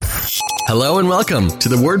Hello and welcome to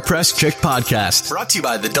the WordPress Chick Podcast, brought to you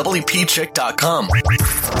by the WPChick.com.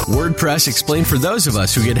 WordPress explained for those of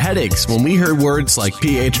us who get headaches when we hear words like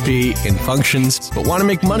PHP and functions, but want to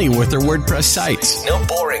make money with their WordPress sites. No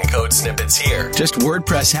boring code snippets here, just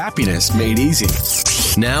WordPress happiness made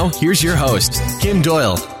easy. Now, here's your host, Kim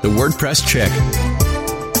Doyle, the WordPress Chick.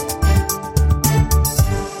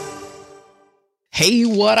 Hey,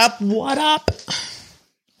 what up? What up?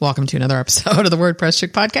 Welcome to another episode of the WordPress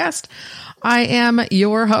Chick Podcast. I am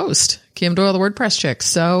your host, Kim Doyle, the WordPress Chick.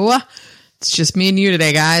 So it's just me and you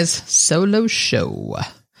today, guys. Solo show.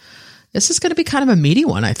 This is going to be kind of a meaty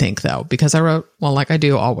one, I think, though, because I wrote, well, like I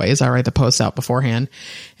do always, I write the posts out beforehand.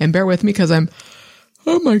 And bear with me because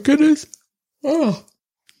oh my goodness. Oh,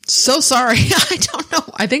 so sorry. I don't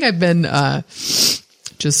know. I think I've been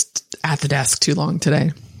just at the desk too long today.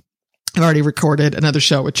 I've already recorded another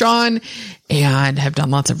show with John and have done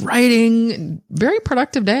lots of writing. Very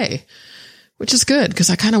productive day, which is good because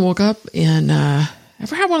I kind of woke up and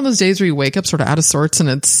ever had one of those days where you wake up sort of out of sorts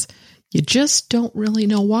and you just don't really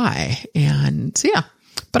know why. And so, yeah,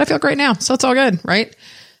 but I feel great now. So it's all good, right?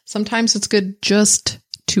 Sometimes it's good just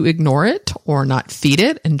to ignore it or not feed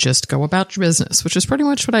it and just go about your business, which is pretty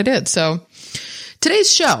much what I did. So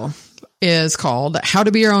today's show is called How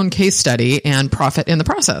to Be Your Own Case Study and Profit in the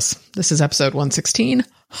Process. This is episode 116.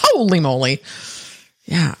 Holy moly.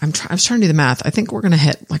 Yeah, I was trying to do the math. I think we're going to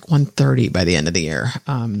hit like 130 by the end of the year.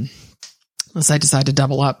 Unless I decide to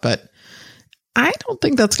double up, but I don't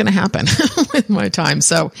think that's going to happen with my time.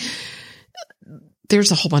 So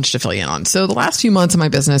there's a whole bunch to fill you in on. So the last few months of my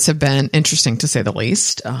business have been interesting to say the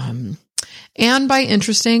least. And by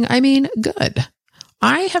interesting, I mean good.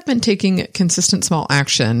 I have been taking consistent small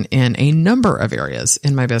action in a number of areas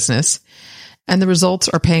in my business, and the results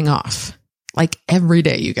are paying off. Like every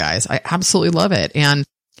day, you guys. I absolutely love it. And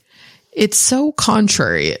it's so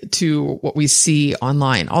contrary to what we see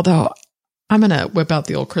online. Although I'm going to whip out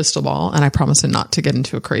the old crystal ball, and I promise not to get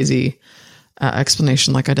into a crazy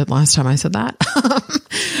explanation like I did last time I said that.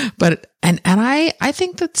 But I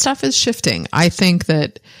think that stuff is shifting. I think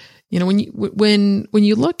that, you know, when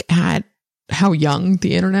you look at how young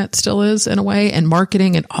the internet still is in a way, and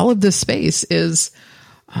marketing and all of this space is,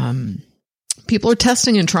 people are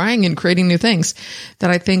testing and trying and creating new things,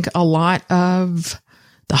 that I think a lot of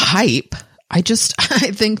the hype, I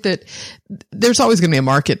think that there's always going to be a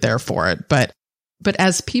market there for it. But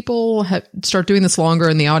as people start doing this longer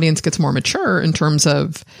and the audience gets more mature in terms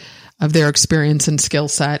of their experience and skill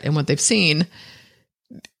set and what they've seen,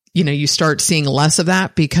 you know, you start seeing less of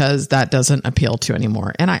that because that doesn't appeal to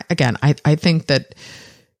anymore. And I think that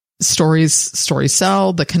stories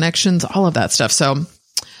sell, the connections, all of that stuff. So,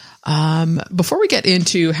 before we get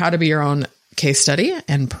into how to be your own case study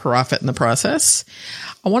and profit in the process,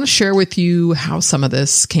 I want to share with you how some of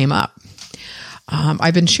this came up.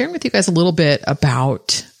 I've been sharing with you guys a little bit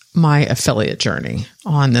about my affiliate journey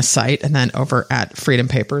on this site and then over at Freedom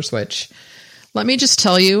Papers, which, let me just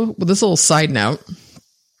tell you with this little side note,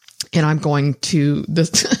 and I'm going to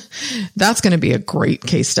that's going to be a great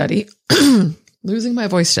case study. Losing my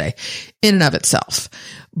voice today in and of itself.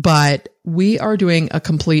 But we are doing a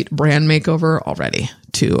complete brand makeover already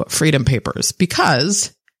to Freedom Papers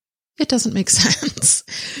because it doesn't make sense.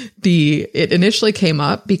 It initially came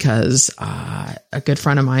up because a good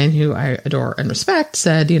friend of mine who I adore and respect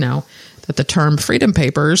said, you know, that the term Freedom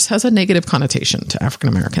Papers has a negative connotation to African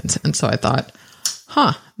Americans. And so I thought,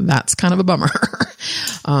 that's kind of a bummer.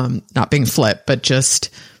 Not being flip, but just,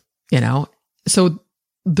 you know, so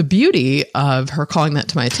the beauty of her calling that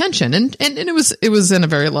to my attention, and it was in a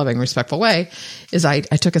very loving, respectful way, is I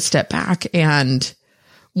took a step back and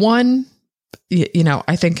one, you know,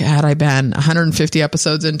 I think had I been 150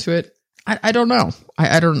 episodes into it, I don't know.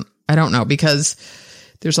 I don't know, because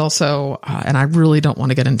there's also, and I really don't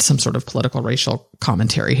want to get into some sort of political racial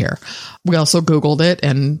commentary here. We also Googled it,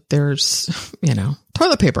 and there's, you know,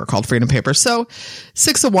 toilet paper called Freedom Paper. So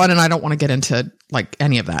 6 of 1, and I don't want to get into like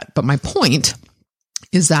any of that. But my point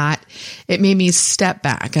is that it made me step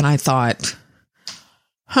back, and I thought,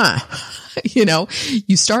 you know,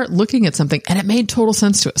 you start looking at something, and it made total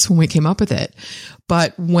sense to us when we came up with it.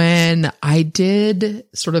 But when I did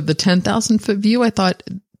sort of the 10,000 foot view, I thought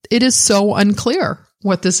it is so unclear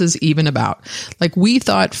what this is even about. Like, we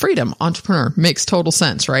thought freedom, entrepreneur, makes total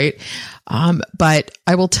sense, right? But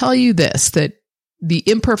I will tell you this, that the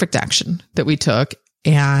imperfect action that we took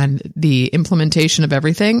and the implementation of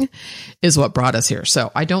everything is what brought us here.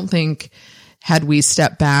 So I don't think, had we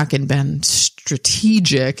stepped back and been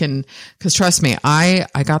strategic, and because trust me, I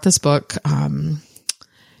got this book, and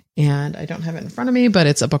I don't have it in front of me, but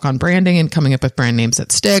it's a book on branding and coming up with brand names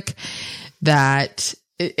that stick, that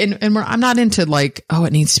I'm not into like, oh,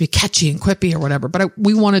 it needs to be catchy and quippy or whatever, but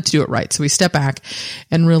we wanted to do it right. So we stepped back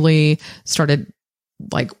and really started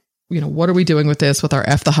like, what are we doing with this, with our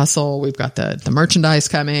F the Hustle? We've got the merchandise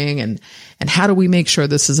coming, and how do we make sure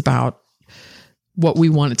this is about what we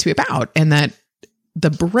want it to be about, and that the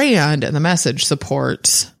brand and the message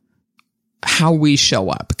supports how we show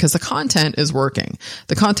up, because the content is working.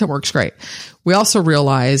 The content works great. We also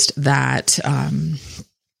realized that,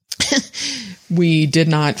 we did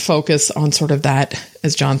not focus on sort of that,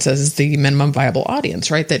 as John says, the minimum viable audience,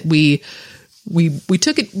 right? That we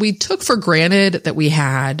took for granted that we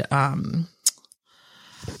had our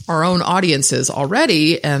own audiences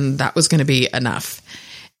already, and that was going to be enough.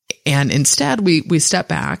 And instead we stepped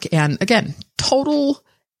back, and again,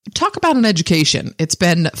 talk about an education. It's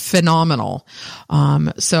been phenomenal.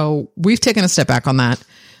 So we've taken a step back on that.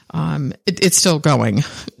 It's still going,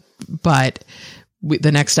 but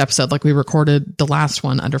the next episode, like we recorded the last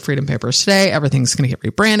one under Freedom Papers today, everything's going to get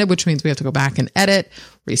rebranded, which means we have to go back and edit,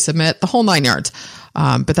 resubmit, the whole 9 yards.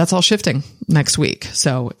 But that's all shifting next week.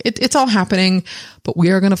 So it's all happening, but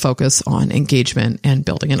we are going to focus on engagement and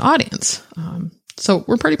building an audience. So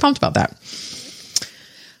we're pretty pumped about that.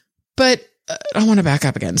 But I want to back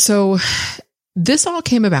up again. So this all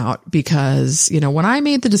came about because, when I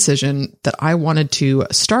made the decision that I wanted to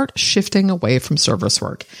start shifting away from service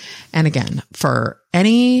work. And again, for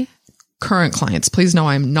any current clients, please know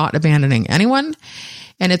I'm not abandoning anyone.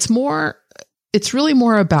 And it's really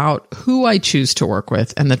more about who I choose to work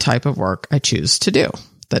with and the type of work I choose to do.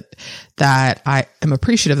 That I am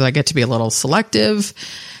appreciative that I get to be a little selective.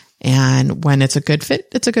 And when it's a good fit,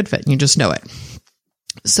 it's a good fit. And you just know it.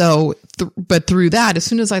 So, but through that, as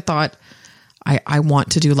soon as I thought, I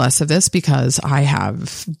want to do less of this because I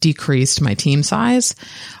have decreased my team size,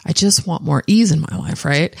 I just want more ease in my life,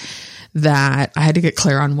 right? That I had to get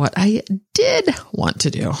clear on what I did want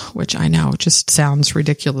to do, which I know just sounds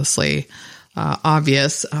ridiculously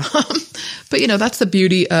obvious. But that's the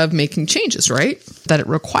beauty of making changes, right? That it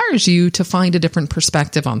requires you to find a different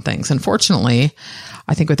perspective on things. Unfortunately,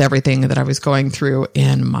 I think with everything that I was going through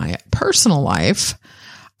in my personal life,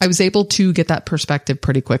 I was able to get that perspective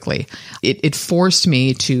pretty quickly. It forced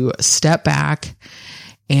me to step back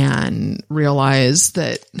and realize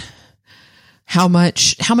that how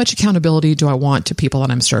much accountability do I want to people that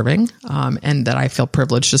I'm serving, and that I feel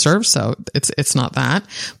privileged to serve. So it's not that,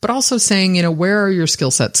 but also saying, where are your skill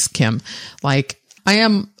sets, Kim? Like, I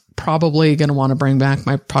am probably going to want to bring back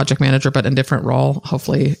my project manager, but in a different role.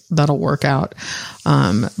 Hopefully that'll work out.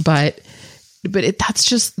 But that's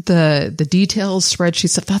just the details, spreadsheet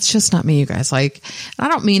stuff. That's just not me, you guys. Like, I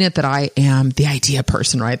don't mean it that I am the idea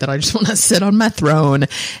person, right? That I just want to sit on my throne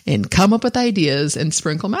and come up with ideas and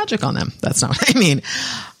sprinkle magic on them. That's not what I mean.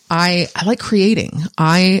 I like creating.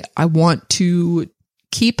 I want to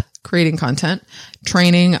keep creating content,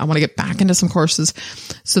 training. I want to get back into some courses.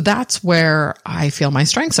 So that's where I feel my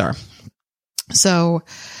strengths are. So,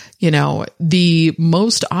 the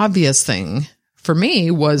most obvious thing for me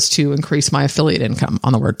was to increase my affiliate income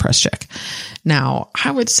on the WordPress Chick. Now, I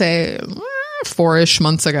would say 4-ish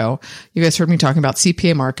months ago, you guys heard me talking about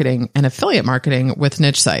CPA marketing and affiliate marketing with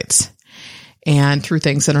niche sites and through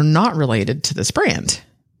things that are not related to this brand.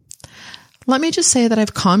 Let me just say that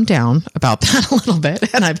I've calmed down about that a little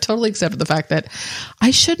bit, and I've totally accepted the fact that I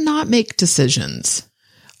should not make decisions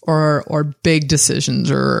or big decisions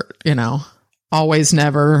or, always,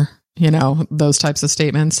 never, those types of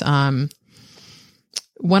statements.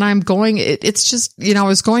 When I'm going, it's just, I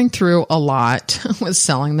was going through a lot with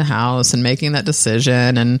selling the house and making that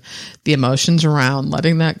decision and the emotions around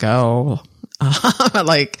letting that go.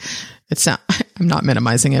 Like, I'm not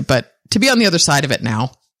minimizing it, but to be on the other side of it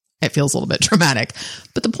now, it feels a little bit traumatic.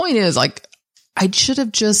 But the point is, like, I should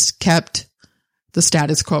have just kept the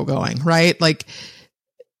status quo going, right? Like,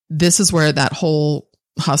 this is where that whole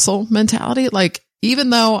hustle mentality, like,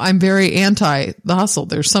 even though I'm very anti the hustle,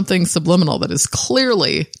 there's something subliminal that has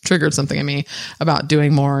clearly triggered something in me about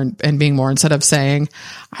doing more and being more, instead of saying,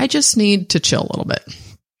 I just need to chill a little bit.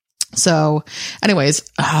 So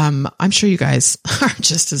anyways, I'm sure you guys are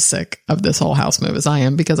just as sick of this whole house move as I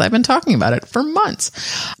am, because I've been talking about it for months.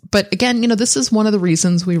 But again, this is one of the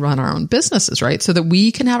reasons we run our own businesses, right? So that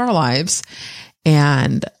we can have our lives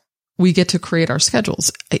and we get to create our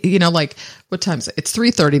schedules. Like, what time is it? It's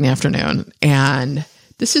 3:30 in the afternoon. And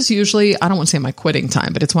this is usually, I don't want to say my quitting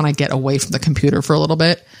time, but it's when I get away from the computer for a little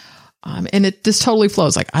bit. And this totally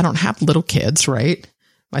flows. Like, I don't have little kids, right?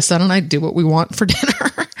 My son and I do what we want for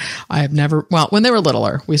dinner. When they were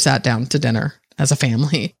littler, we sat down to dinner as a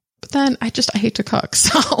family, but then I hate to cook.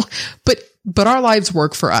 So, but our lives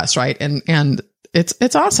work for us, right? And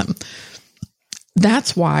it's awesome.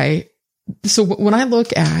 that's why. So when I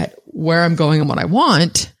look at where I'm going and what I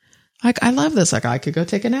want, like, I love this. Like, I could go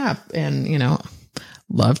take a nap and,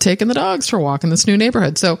 love taking the dogs for a walk in this new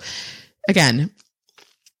neighborhood. So again,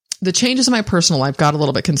 the changes in my personal life got a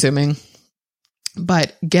little bit consuming,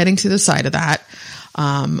 but getting to the side of that,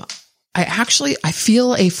 I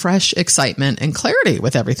feel a fresh excitement and clarity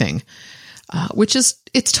with everything,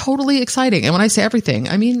 it's totally exciting. And when I say everything,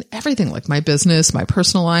 I mean everything, like my business, my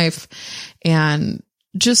personal life. And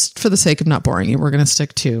just for the sake of not boring you, we're going to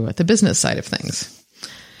stick to the business side of things.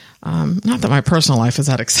 Not that my personal life is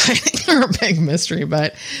that exciting or a big mystery,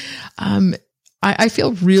 but I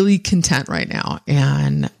feel really content right now,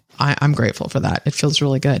 and I'm grateful for that. It feels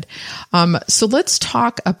really good. So let's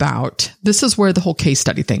talk about, this is where the whole case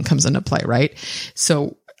study thing comes into play, right?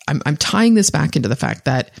 So I'm tying this back into the fact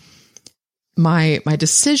that my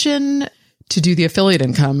decision to do the affiliate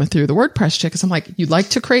income through the WordPress Chick is, I'm like, you'd like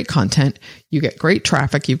to create content, you get great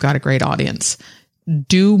traffic, you've got a great audience,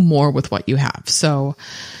 do more with what you have. So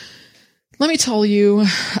let me tell you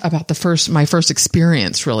about my first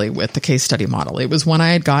experience really with the case study model. It was when I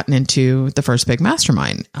had gotten into the first big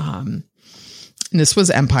mastermind. And this was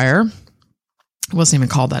Empire. It wasn't even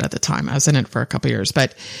called that at the time. I was in it for a couple of years,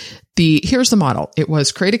 but here's the model. It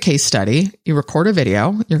was create a case study. You record a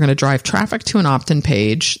video. You're going to drive traffic to an opt-in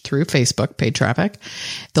page through Facebook, paid traffic.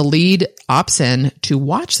 The lead opts in to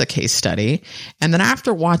watch the case study. And then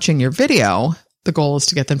after watching your video, the goal is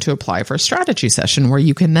to get them to apply for a strategy session where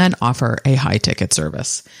you can then offer a high ticket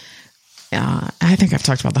service. I think I've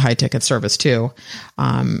talked about the high ticket service too.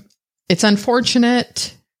 It's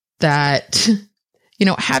unfortunate that,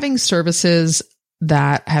 having services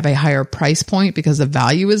that have a higher price point because the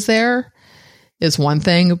value is there is one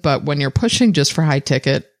thing, but when you're pushing just for high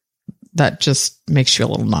ticket, that just makes you a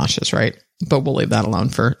little nauseous, right? But we'll leave that alone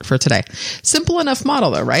for today. Simple enough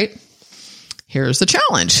model though, right? Here's the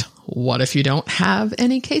challenge. What if you don't have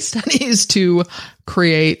any case studies to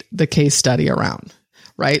create the case study around,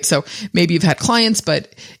 right? So maybe you've had clients,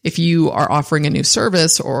 but if you are offering a new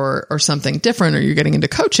service or something different, or you're getting into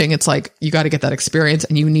coaching, it's like, you got to get that experience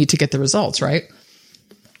and you need to get the results, right?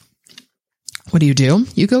 What do?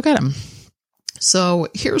 You go get them. So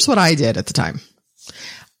here's what I did at the time.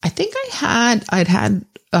 I think I'd had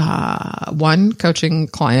one coaching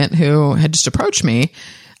client who had just approached me.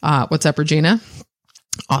 What's up, Regina?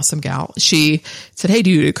 Awesome gal. She said, hey, do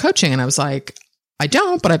you do coaching? And I was like, I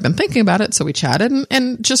don't, but I've been thinking about it. So we chatted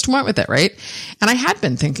and just went with it, right? And I had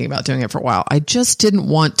been thinking about doing it for a while. I just didn't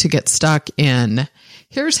want to get stuck in,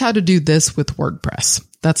 here's how to do this with WordPress.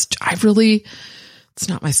 It's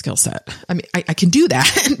not my skill set. I mean, I can do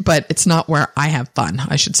that, but it's not where I have fun,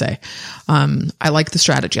 I should say. I like the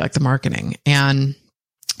strategy, I like the marketing. And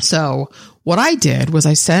so what I did was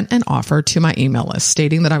I sent an offer to my email list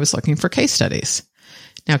stating that I was looking for case studies.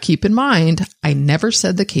 Now, keep in mind, I never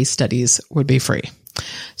said the case studies would be free.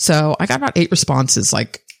 So I got about 8 responses,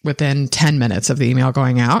 like within 10 minutes of the email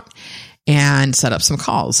going out, and set up some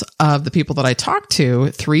calls. Of the people that I talked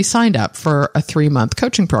to, 3 signed up for a 3-month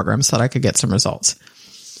coaching program so that I could get some results.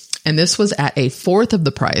 And this was at a fourth of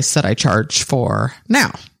the price that I charge for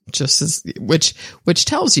now, which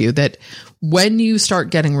tells you that when you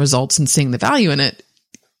start getting results and seeing the value in it,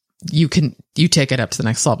 you take it up to the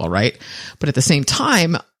next level, right? But at the same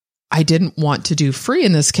time, I didn't want to do free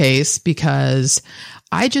in this case because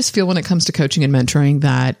I just feel when it comes to coaching and mentoring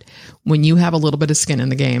that when you have a little bit of skin in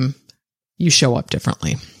the game, you show up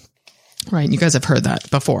differently, right? And you guys have heard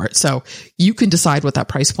that before. So you can decide what that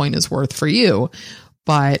price point is worth for you.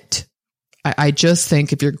 But I just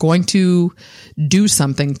think if you're going to do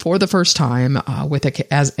something for the first time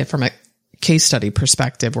from a case study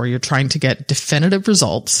perspective where you're trying to get definitive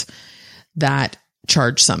results, that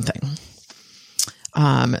charge something.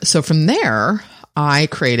 So from there, I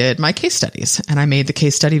created my case studies and I made the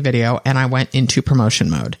case study video and I went into promotion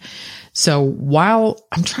mode. So while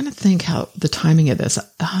I'm trying to think how the timing of this,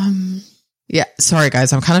 sorry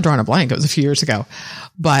guys, I'm kind of drawing a blank. It was a few years ago,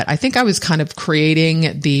 but I think I was kind of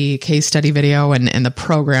creating the case study video and the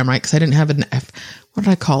program, right? Cause I didn't have what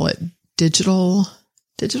did I call it? Digital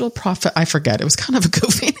profit. I forget. It was kind of a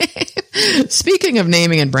goofy name. Speaking of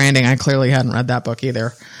naming and branding, I clearly hadn't read that book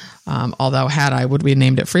either. Although would we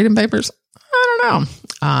named it Freedom Papers? I don't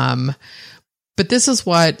know. But this is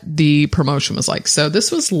what the promotion was like. So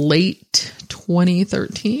this was late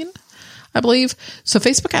 2013, I believe. So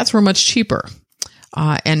Facebook ads were much cheaper.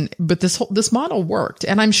 But this model worked.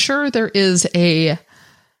 And I'm sure there is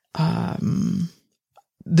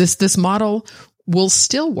this model will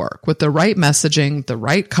still work with the right messaging, the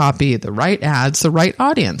right copy, the right ads, the right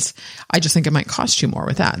audience. I just think it might cost you more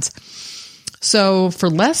with ads. So for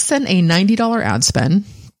less than a $90 ad spend,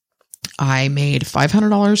 I made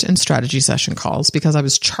 $500 in strategy session calls because I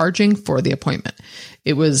was charging for the appointment.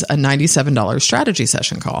 It was a $97 strategy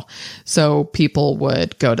session call. So people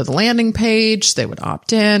would go to the landing page, they would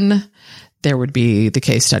opt in, there would be the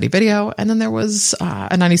case study video, and then there was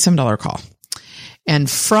a $97 call. And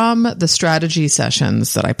from the strategy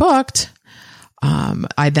sessions that I booked,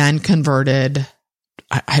 I then converted,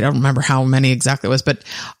 I don't remember how many exactly it was, but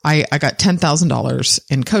I got $10,000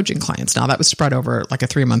 in coaching clients. Now that was spread over like a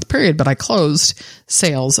 3-month period, but I closed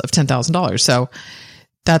sales of $10,000. So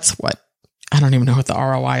that's what, I don't even know what the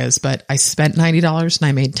ROI is, but I spent $90 and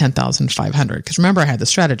I made $10,500. Because remember, I had the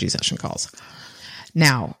strategy session calls.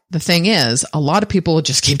 Now, the thing is, a lot of people would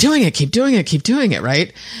just keep doing it,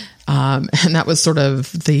 right? And that was sort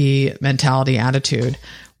of the mentality, attitude.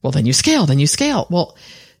 Well, then you scale. Well,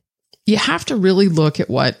 you have to really look at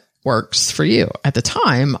what works for you. At the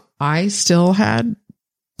time, I still had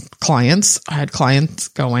clients. I had clients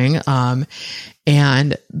going.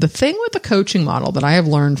 And the thing with the coaching model that I have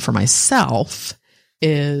learned for myself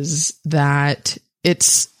is that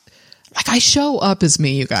it's like I show up as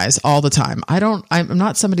me, you guys, all the time. I'm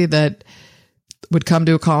not somebody that would come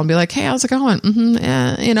to a call and be like, hey, how's it going?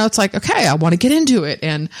 It's like, okay, I want to get into it.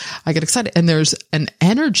 And I get excited. And there's an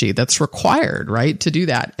energy that's required, right, to do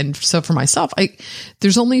that. And so for myself,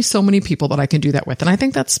 there's only so many people that I can do that with. And I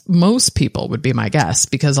think that's most people would be my guess,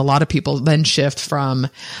 because a lot of people then shift from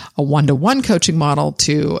a one-to-one coaching model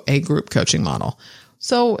to a group coaching model.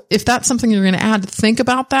 So if that's something you're going to add, think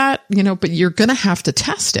about that, but you're going to have to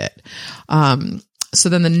test it. So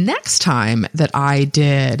then the next time that I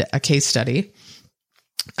did a case study,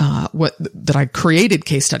 that I created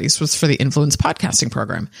case studies was for the Influence Podcasting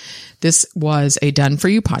Program. This was a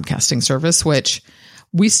done-for-you podcasting service, which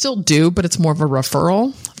we still do, but it's more of a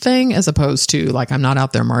referral thing as opposed to like I'm not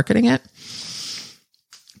out there marketing it.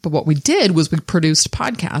 But what we did was we produced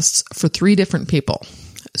podcasts for 3 different people.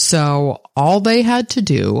 So all they had to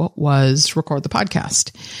do was record the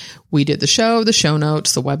podcast. We did the show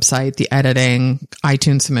notes, the website, the editing,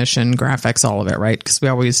 iTunes submission, graphics, all of it, right? Because we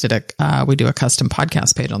always we do a custom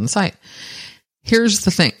podcast page on the site. Here's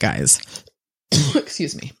the thing, guys.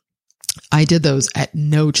 Excuse me. I did those at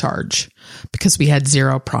no charge because we had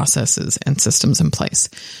 0 processes and systems in place.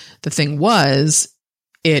 The thing was,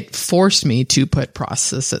 it forced me to put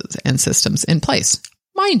processes and systems in place.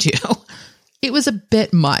 Mind you, it was a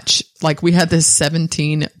bit much. Like we had this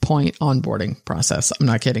 17-point onboarding process. I'm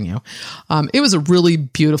not kidding you. It was a really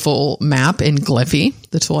beautiful map in Glyphy,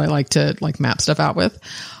 the tool I like to map stuff out with,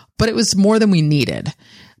 but it was more than we needed.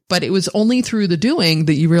 But it was only through the doing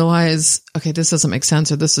that you realize, okay, this doesn't make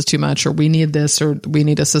sense, or this is too much, or we need this, or we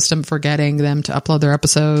need a system for getting them to upload their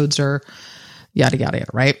episodes, or yada, yada,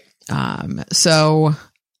 yada, right? So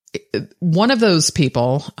one of those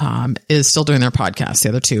people is still doing their podcast. The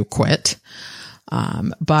other 2 quit.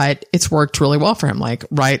 But it's worked really well for him. Like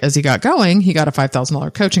right as he got going, he got a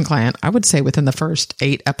 $5,000 coaching client, I would say within the first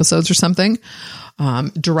 8 episodes or something,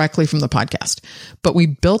 directly from the podcast. But we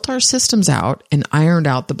built our systems out and ironed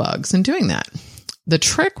out the bugs in doing that. The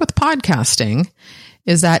trick with podcasting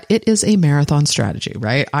is that it is a marathon strategy,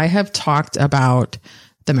 right? I have talked about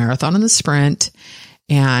the marathon and the sprint,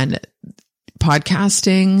 and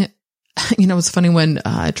podcasting. It's funny when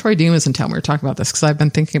Troy Dean was in town, we were talking about this because I've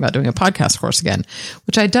been thinking about doing a podcast course again,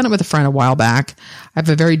 which I'd done it with a friend a while back. I have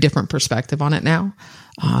a very different perspective on it now.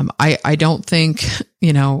 I don't think,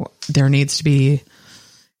 there needs to be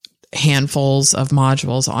handfuls of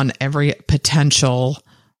modules on every potential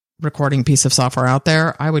recording piece of software out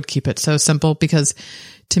there. I would keep it so simple because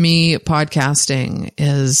to me, podcasting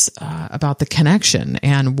is about the connection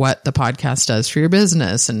and what the podcast does for your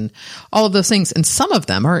business and all of those things. And some of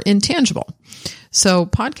them are intangible. So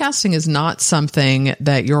podcasting is not something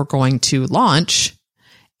that you're going to launch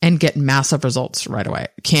and get massive results right away.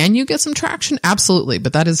 Can you get some traction? Absolutely.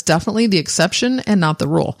 But that is definitely the exception and not the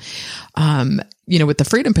rule. With the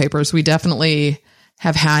Freedom Papers, we definitely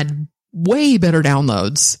have had way better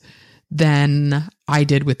downloads than I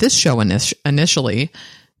did with this show initially.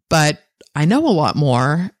 But I know a lot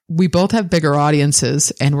more. We both have bigger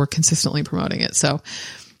audiences and we're consistently promoting it. So,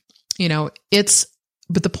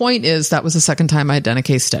 but the point is that was the second time I'd done a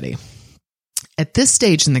case study. At this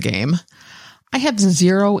stage in the game, I have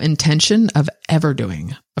 0 intention of ever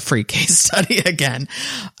doing a free case study again,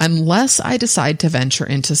 unless I decide to venture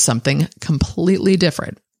into something completely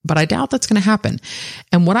different. But I doubt that's going to happen.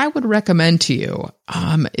 And what I would recommend to you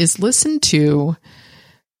is listen to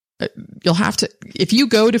you'll have to, if you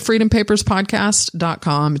go to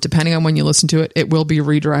freedompaperspodcast.com, depending on when you listen to it, it will be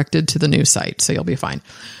redirected to the new site. So you'll be fine.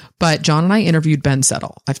 But John and I interviewed Ben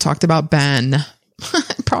Settle. I've talked about Ben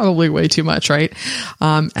probably way too much, right?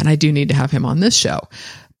 And I do need to have him on this show.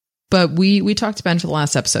 But we talked to Ben for the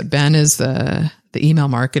last episode. Ben is the email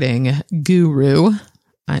marketing guru.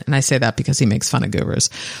 And I say that because he makes fun of gurus.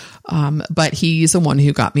 But he's the one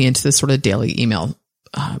who got me into this sort of daily email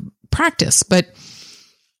practice. But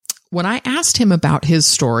when I asked him about his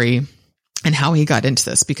story and how he got into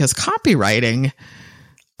this, because copywriting,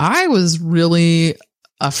 I was really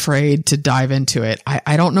afraid to dive into it.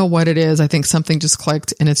 I don't know what it is. I think something just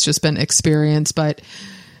clicked and it's just been experience. But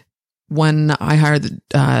when I hired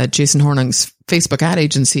Jason Hornung's Facebook ad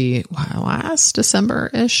agency last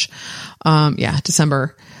December-ish,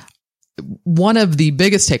 December, one of the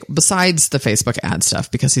biggest besides the Facebook ad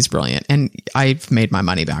stuff, because he's brilliant and I've made my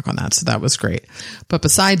money back on that. So that was great. But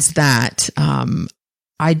besides that,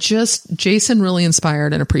 Jason really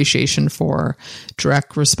inspired an appreciation for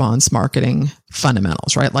direct response marketing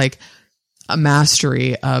fundamentals, right? Like a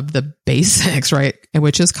mastery of the basics, right?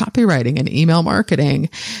 Which is copywriting and email marketing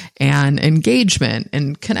and engagement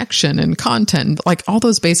and connection and content, like all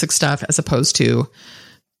those basic stuff as opposed to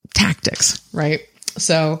tactics, right?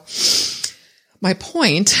 So my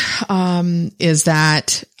point is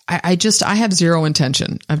that I have zero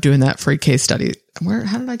intention of doing that free case study.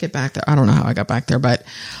 How did I get back there? I don't know how I got back there, but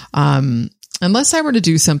unless I were to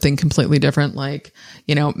do something completely different, like,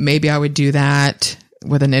 maybe I would do that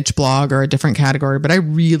with a niche blog or a different category, but I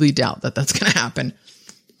really doubt that that's going to happen.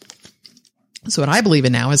 So what I believe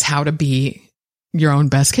in now is how to be your own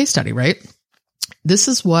best case study, right? This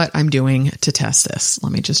is what I'm doing to test this.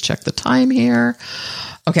 Let me just check the time here.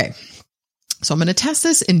 Okay. So I'm going to test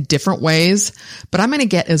this in different ways, but I'm going to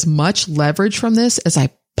get as much leverage from this as I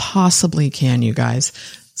possibly can, you guys.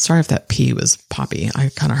 Sorry if that P was poppy.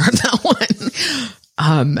 I kind of heard that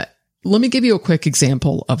one. Let me give you a quick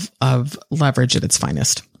example of leverage at its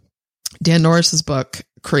finest. Dan Norris's book,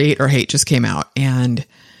 Create or Hate, just came out, and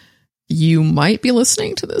you might be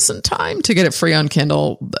listening to this in time to get it free on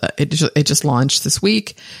Kindle. It just launched this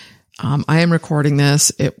week. I am recording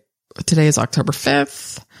this. Today is October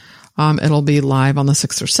 5th. It'll be live on the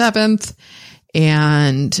 6th or 7th.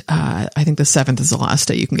 And I think the 7th is the last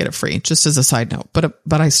day you can get it free, just as a side note.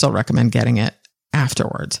 But I still recommend getting it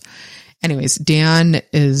afterwards. Anyways, Dan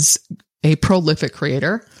is a prolific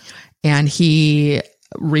creator, and he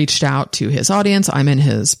reached out to his audience. I'm in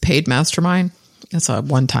his paid mastermind. It's a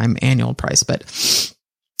one-time annual price, but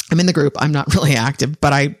I'm in the group. I'm not really active,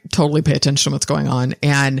 but I totally pay attention to what's going on.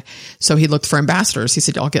 And so he looked for ambassadors. He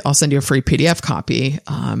said, I'll send you a free PDF copy.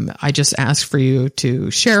 I just asked for you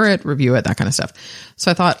to share it, review it, that kind of stuff.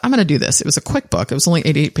 So I thought, I'm going to do this. It was a quick book. It was only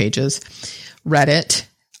 88 pages. Read it.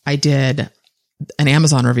 I did an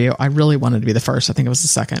Amazon review. I really wanted to be the first. I think it was the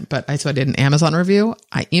second, so I did an Amazon review.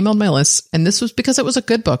 I emailed my list, and this was because it was a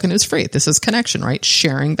good book and it was free. This is connection, right?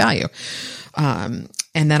 Sharing value.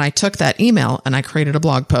 And then I took that email and I created a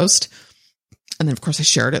blog post. And then of course I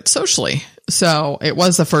shared it socially. So it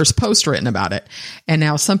was the first post written about it. And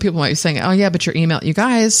now some people might be saying, oh yeah, but your email, you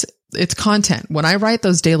guys, it's content. When I write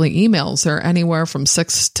those daily emails, they're anywhere from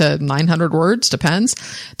 600 to 900 words, depends.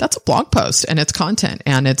 That's a blog post, and it's content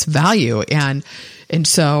and it's value. And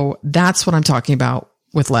so that's what I'm talking about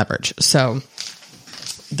with leverage. So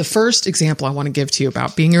the first example I want to give to you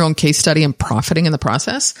about being your own case study and profiting in the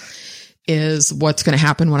process is what's going to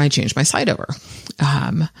happen when I change my site over.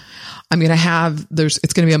 I'm going to have,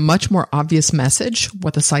 it's going to be a much more obvious message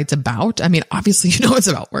what the site's about. I mean, obviously, it's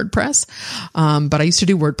about WordPress. But I used to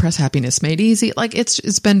do WordPress Happiness Made Easy. Like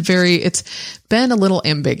it's been a little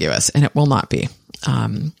ambiguous, and it will not be.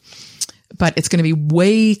 But it's going to be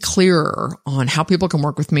way clearer on how people can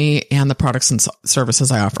work with me and the products and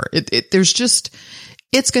services I offer.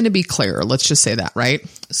 It's going to be clearer. Let's just say that, right?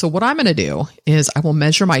 So what I'm going to do is I will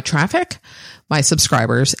measure my traffic, my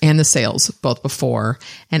subscribers, and the sales both before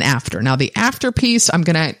and after. Now the after piece, I'm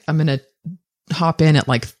going to hop in at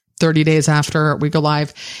like 30 days after we go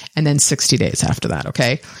live, and then 60 days after that.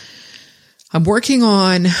 Okay. I'm working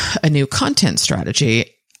on a new content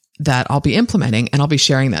strategy that I'll be implementing, and I'll be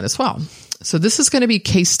sharing that as well. So this is going to be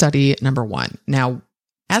case study number 1. Now,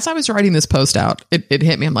 as I was writing this post out, it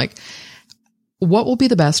hit me. I'm like, what will be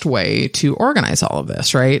the best way to organize all of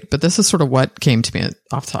this, right? But this is sort of what came to me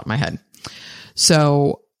off the top of my head.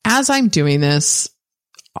 So as I'm doing this,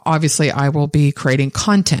 obviously I will be creating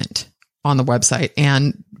content on the website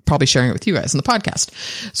and probably sharing it with you guys in the podcast.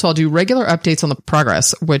 So I'll do regular updates on the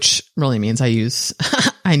progress, which really means I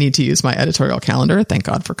need to use my editorial calendar. Thank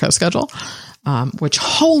God for CoSchedule, which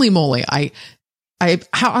holy moly, I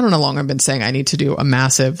don't know how long I've been saying I need to do a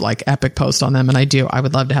massive, like, epic post on them. And I do. I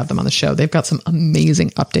would love to have them on the show. They've got some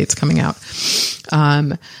amazing updates coming out.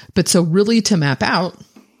 But so really to map out,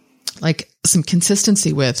 like, some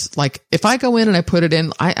consistency with, like, if I go in and I put it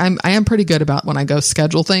in, I am pretty good about when I go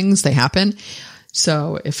schedule things, they happen.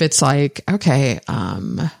 So if it's like, okay,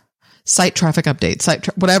 site traffic update,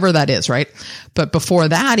 whatever that is, right? But before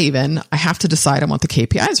that, even, I have to decide on what the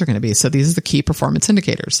KPIs are going to be. So these are the key performance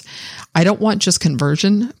indicators. I don't want just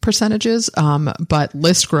conversion percentages, but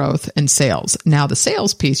list growth and sales. Now, the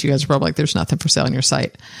sales piece, you guys are probably like, there's nothing for sale on your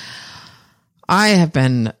site. I have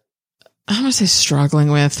been, I don't want to say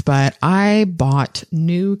struggling with, but I bought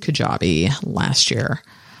new Kajabi last year.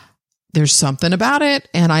 There's something about it,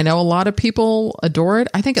 and I know a lot of people adore it.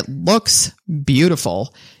 I think it looks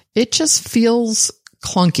beautiful. It just feels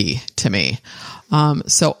clunky to me.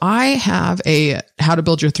 So I have a How to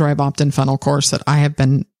Build Your Thrive Opt-in Funnel course that I have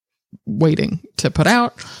been waiting to put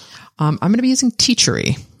out. I'm going to be using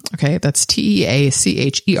Teachery. Okay. That's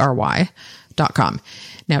TEACHERY.com.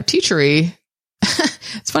 Now, Teachery,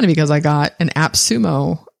 it's funny because I got an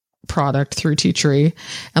AppSumo product through Teachery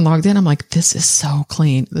and logged in. I'm like, this is so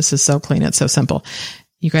clean. This is so clean. It's so simple.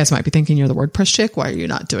 You guys might be thinking you're the WordPress chick. Why are you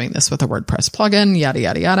not doing this with a WordPress plugin? Yada,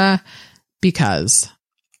 yada, yada. Because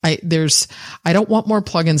I don't want more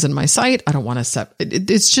plugins in my site. I don't want to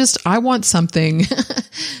it's just, I want something.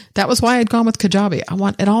 That was why I'd gone with Kajabi. I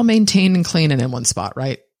want it all maintained and clean and in one spot,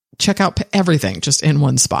 right? Check out everything just in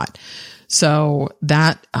one spot. So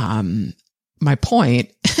that, my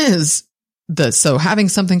point is so having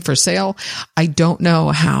something for sale, I don't know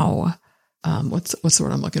how, what's the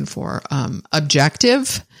word I'm looking for?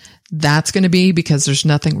 Objective. That's going to be because there's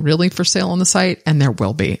nothing really for sale on the site, and there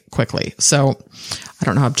will be quickly. So I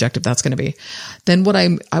don't know how objective that's going to be. Then what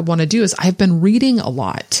I want to do is I've been reading a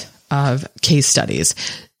lot of case studies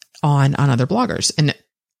on other bloggers. And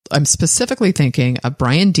I'm specifically thinking of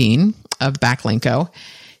Brian Dean of Backlinko.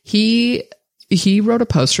 He wrote a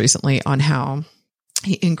post recently on how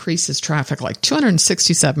he increased his traffic like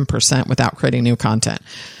 267% without creating new content.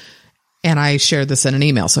 And I shared this in an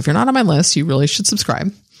email. So if you're not on my list, you really should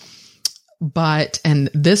subscribe. And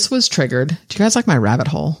this was triggered. Do you guys like my rabbit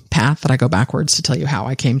hole path that I go backwards to tell you how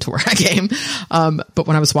I came to where I came? But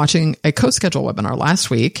when I was watching a co-schedule webinar last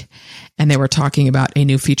week, and they were talking about a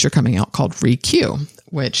new feature coming out called Requeue,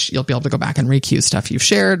 which you'll be able to go back and requeue stuff you've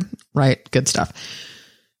shared, right? Good stuff.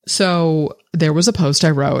 So there was a post I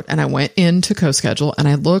wrote, and I went into co-schedule and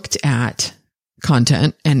I looked at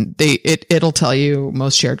content, and it'll tell you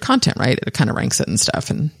most shared content, right? It kind of ranks it and stuff.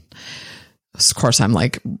 And of course I'm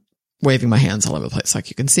like waving my hands all over the place, like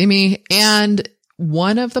you can see me. And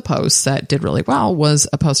one of the posts that did really well was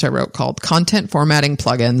a post I wrote called Content Formatting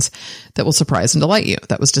Plugins That Will Surprise and Delight You.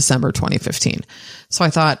 That was December 2015. So I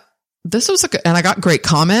thought this was and I got great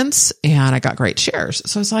comments and I got great shares.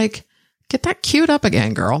 So I was like, get that queued up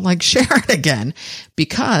again, girl, like share it again,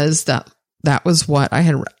 because that was what I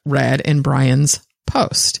had read in Brian's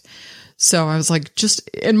post. So I was like,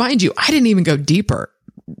 and mind you, I didn't even go deeper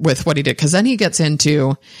with what he did, because then he gets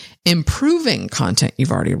into improving content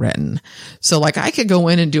you've already written. So like I could go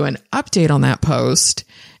in and do an update on that post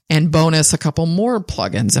and bonus a couple more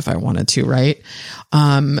plugins if I wanted to, right?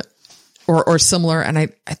 Or similar. And I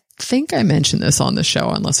think I mentioned this on the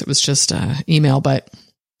show, unless it was just email, but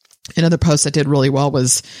another post that did really well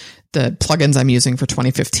was the plugins I'm using for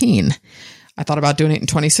 2015. I thought about doing it in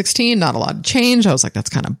 2016, not a lot of change. I was like, that's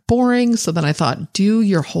kind of boring. So then I thought, do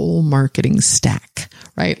your whole marketing stack,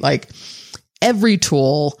 right? Like every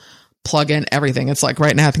tool, plugin, everything. It's like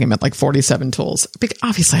right now, I think I'm at like 47 tools.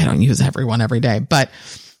 Obviously I don't use everyone every day, but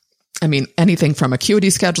I mean, anything from Acuity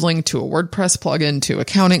scheduling to a WordPress plugin to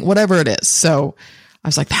accounting, whatever it is. So I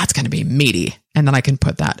was like, that's going to be meaty. And then I can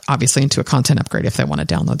put that obviously into a content upgrade if they want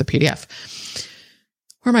to download the PDF.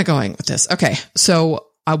 Where am I going with this? Okay. So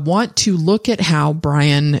I want to look at how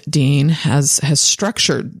Brian Dean has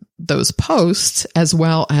structured those posts, as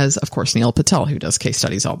well as, of course, Neil Patel, who does case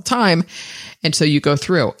studies all the time. And so you go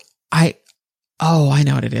through, I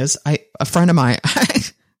know what it is. A friend of mine,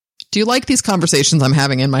 do you like these conversations I'm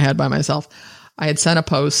having in my head by myself? I had sent a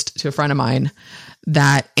post to a friend of mine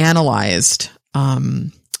that analyzed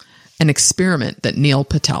an experiment that Neil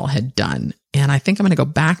Patel had done. And I think I'm going to go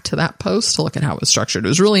back to that post to look at how it was structured. It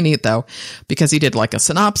was really neat though, because he did like a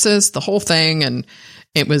synopsis, the whole thing. And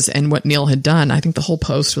what Neil had done, I think the whole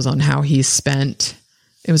post was on how he spent,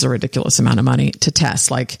 it was a ridiculous amount of money to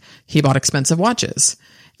test. Like he bought expensive watches,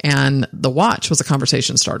 and the watch was a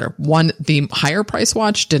conversation starter. The higher price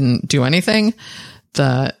watch didn't do anything.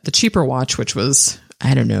 The cheaper watch, which was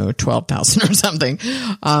I don't know, 12,000 or something,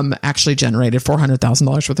 actually generated $400,000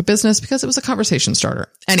 worth of business because it was a conversation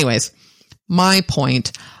starter. Anyways, my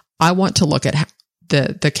point, I want to look at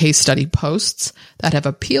the case study posts that have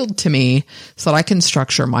appealed to me so that I can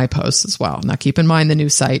structure my posts as well. Now, keep in mind, the new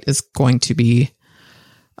site is going to be,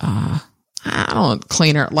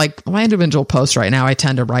 cleaner. Like my individual posts right now, I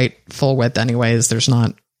tend to write full width anyways. There's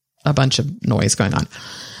not a bunch of noise going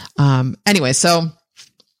on. Anyway, so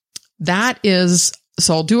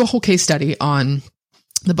I'll do a whole case study on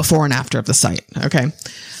the before and after of the site. Okay.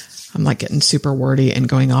 I'm like getting super wordy and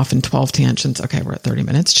going off in 12 tangents. Okay. We're at 30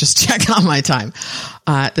 minutes. Just checking on my time.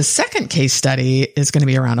 The second case study is going to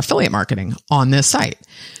be around affiliate marketing on this site.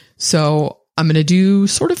 So I'm going to do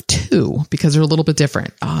sort of two because they're a little bit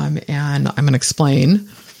different. And I'm going to explain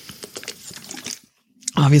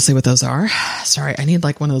obviously what those are. Sorry. I need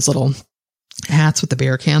like one of those little hats with the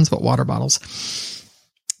beer cans, but water bottles.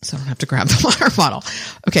 So I don't have to grab the water bottle.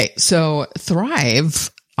 Okay. So Thrive,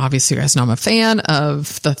 obviously you guys know I'm a fan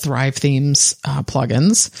of the Thrive themes,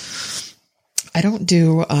 plugins. I don't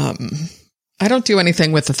do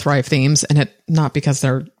anything with the Thrive themes, and it not because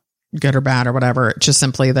they're good or bad or whatever. It's just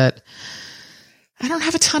simply that I don't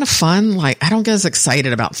have a ton of fun. Like I don't get as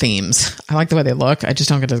excited about themes. I like the way they look. I just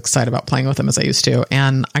don't get as excited about playing with them as I used to.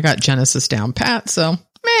 And I got Genesis down pat. So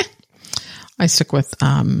I stick with,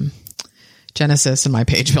 Genesis and my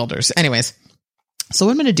page builders. Anyways, so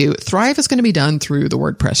what I'm going to do, Thrive is going to be done through the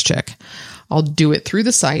WordPress Chick. I'll do it through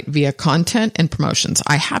the site via content and promotions.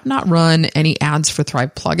 I have not run any ads for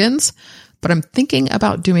Thrive plugins, but I'm thinking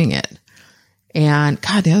about doing it. And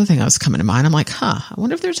God, the other thing that was coming to mind, I'm like, I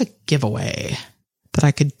wonder if there's a giveaway that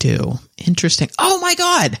I could do. Interesting. Oh my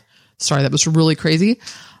God. Sorry, that was really crazy.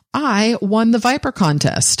 I won the Viper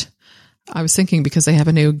contest. I was thinking because they have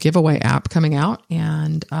a new giveaway app coming out.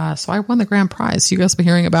 And so I won the grand prize. So you guys will be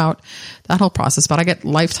hearing about that whole process, but I get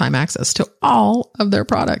lifetime access to all of their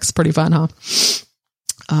products. Pretty fun, huh?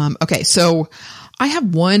 Okay. So I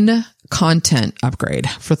have one content upgrade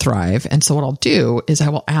for Thrive. And so what I'll do is I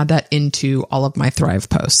will add that into all of my Thrive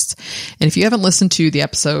posts. And if you haven't listened to the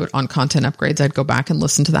episode on content upgrades, I'd go back and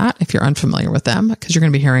listen to that if you're unfamiliar with them, because you're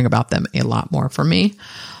going to be hearing about them a lot more from me.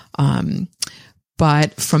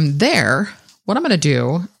 But from there, what I'm going to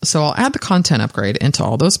do, so I'll add the content upgrade into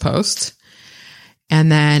all those posts,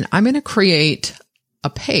 and then I'm going to create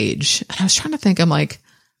a page. And I was trying to think, I'm like,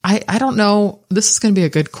 I don't know. This is going to be a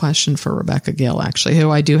good question for Rebecca Gill, actually,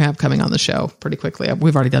 who I do have coming on the show pretty quickly.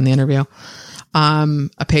 We've already done the interview.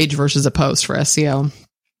 A page versus a post for SEO.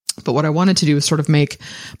 But what I wanted to do is sort of make,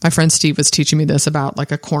 my friend Steve was teaching me this about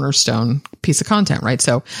like a cornerstone piece of content, right?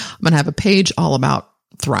 So I'm going to have a page all about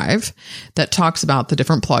Thrive that talks about the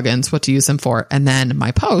different plugins, what to use them for. And then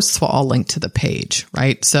my posts will all link to the page,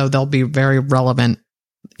 right? So they'll be very relevant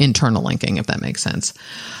internal linking, if that makes sense.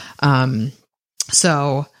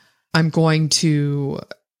 So I'm going to,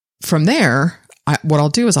 from there, what I'll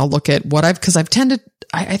do is I'll look at what I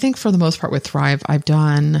think for the most part with Thrive, I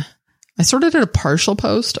sort of did a partial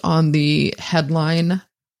post on the headline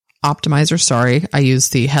optimizer. Sorry, I use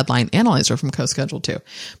the headline analyzer from CoSchedule too,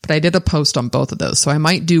 but I did a post on both of those. So I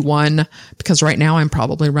might do one because right now I'm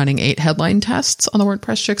probably running 8 headline tests on the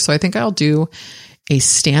WordPress Chick. So I think I'll do a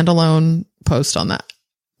standalone post on that,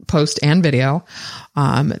 post and video.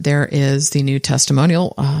 There is the new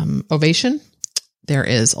testimonial, Ovation. There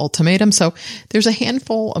is Ultimatum. So there's a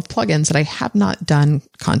handful of plugins that I have not done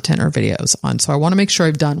content or videos on. So I want to make sure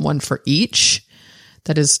I've done one for each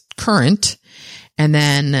that is current. And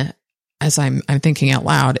then as I'm thinking out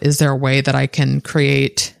loud, is there a way that I can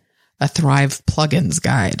create a Thrive plugins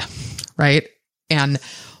guide, right? And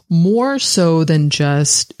more so than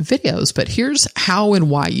just videos, but here's how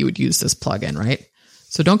and why you would use this plugin, right?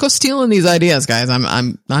 So don't go stealing these ideas, guys.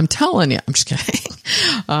 I'm telling you, I'm just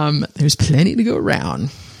kidding. There's plenty to go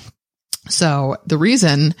around. So the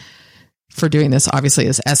reason for doing this obviously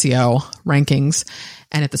is SEO rankings.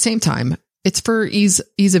 And at the same time, it's for ease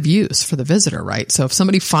of use for the visitor, right? So if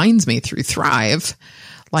somebody finds me through Thrive,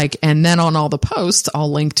 and then on all the posts,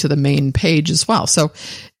 I'll link to the main page as well. So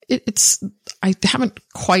I haven't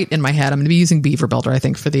quite in my head. I'm going to be using Beaver Builder, I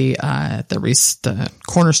think, for the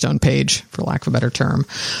cornerstone page, for lack of a better term.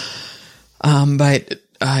 But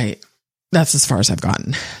that's as far as I've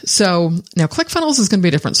gotten. So now ClickFunnels is going to be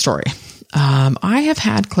a different story. I have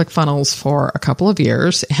had ClickFunnels for a couple of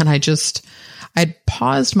years, and I'd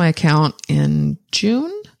paused my account in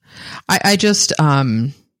June. I just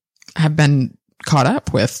have been caught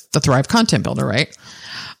up with the Thrive Content Builder, right?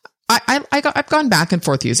 I've gone back and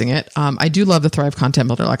forth using it. I do love the Thrive Content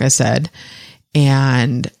Builder, like I said.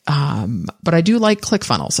 And, but I do like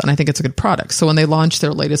ClickFunnels and I think it's a good product. So when they launched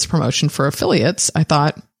their latest promotion for affiliates, I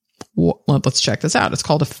thought, well, let's check this out. It's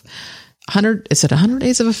called 100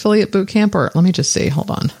 days of affiliate bootcamp, or let me just see, hold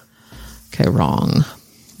on. Okay. Wrong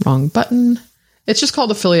button. It's just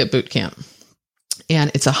called affiliate bootcamp, and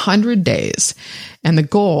it's 100 days. And the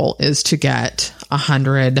goal is to get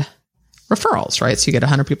 100 referrals, right? So you get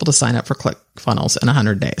 100 people to sign up for ClickFunnels in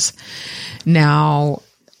 100 days. Now,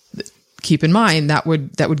 keep in mind that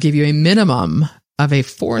would give you a minimum of a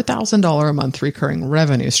 $4,000 a month recurring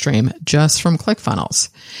revenue stream just from ClickFunnels.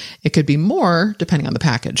 It could be more depending on the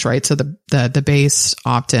package, right? So the base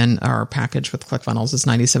opt-in or package with ClickFunnels is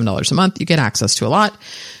 $97 a month. You get access to a lot,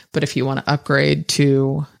 but if you want to upgrade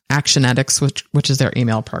to Actionetics, which is their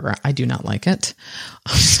email program, I do not like it.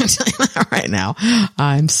 I'm telling you that right now.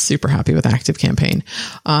 I'm super happy with ActiveCampaign.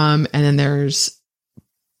 And then there's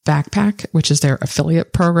Backpack, which is their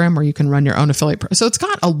affiliate program where you can run your own affiliate. So it's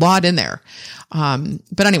got a lot in there.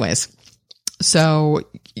 But anyways, so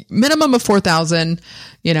minimum of 4,000,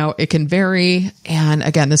 it can vary. And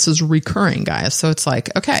again, this is recurring, guys. So it's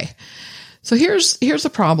like, okay, so here's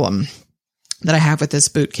the problem that I have with this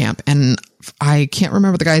boot camp. And I can't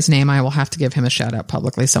remember the guy's name. I will have to give him a shout out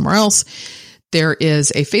publicly somewhere else. There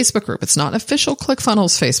is a Facebook group. It's not an official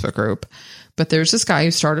ClickFunnels Facebook group, but there's this guy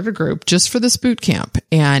who started a group just for this boot camp,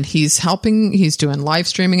 and he's doing live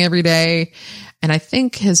streaming every day. And I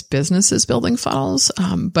think his business is building funnels.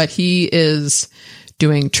 But he is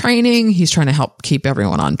doing training. He's trying to help keep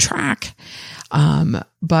everyone on track.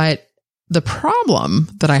 But the problem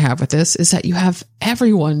that I have with this is that you have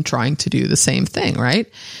everyone trying to do the same thing, right?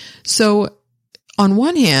 So on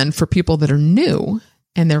one hand, for people that are new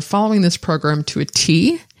and they're following this program to a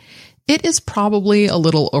T, it is probably a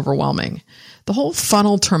little overwhelming. The whole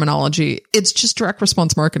funnel terminology, it's just direct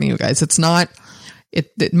response marketing, you guys. It's not,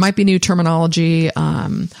 it might be new terminology,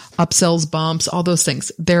 upsells, bumps, all those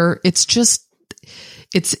things.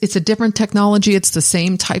 It's a different technology. It's the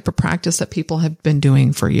same type of practice that people have been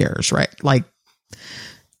doing for years, right? Like,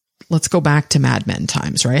 let's go back to Mad Men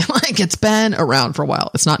times, right? Like, it's been around for a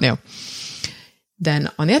while. It's not new.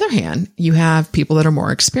 Then on the other hand, you have people that are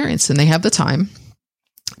more experienced and they have the time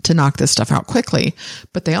to knock this stuff out quickly,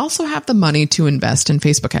 but they also have the money to invest in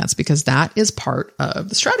Facebook ads because that is part of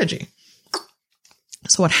the strategy.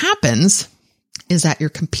 So what happens is that you're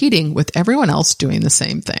competing with everyone else doing the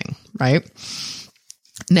same thing, right?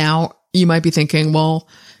 Now, you might be thinking, well,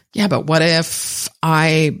 yeah, but what if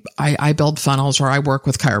I build funnels or I work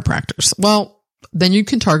with chiropractors? Well, then you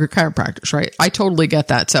can target chiropractors, right? I totally get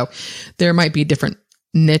that. So there might be different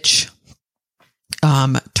niche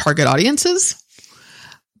target audiences.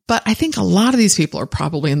 But I think a lot of these people are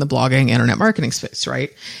probably in the blogging, internet marketing space,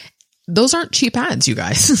 right? Those aren't cheap ads, you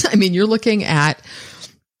guys. I mean, you're looking at,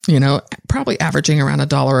 probably averaging around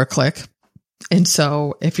 $1 a click. And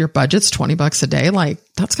so if your budget's $20 a day, like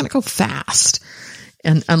that's going to go fast.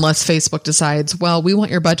 And unless Facebook decides, well, we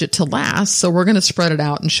want your budget to last, so we're going to spread it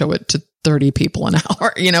out and show it to 30 people an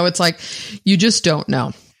hour. It's like, you just don't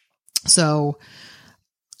know. So,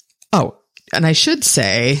 and I should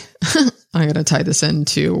say, I'm going to tie this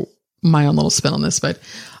into my own little spin on this, but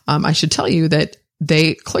I should tell you that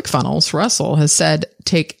ClickFunnels, Russell has said,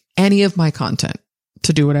 take any of my content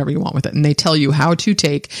to do whatever you want with it. And they tell you how to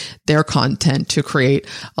take their content to create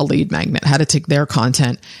a lead magnet, how to take their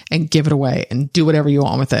content and give it away and do whatever you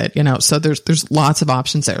want with it. So there's lots of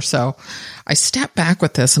options there. So I stepped back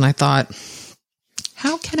with this and I thought,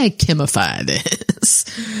 how can I Kimify this?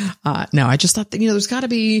 No, I just thought that, there's got to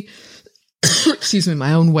be,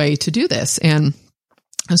 my own way to do this. And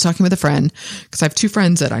I was talking with a friend because I have two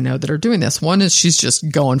friends that I know that are doing this. One is she's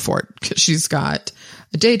just going for it because she's got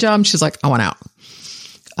a day job and she's like, I want out.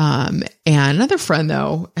 And another friend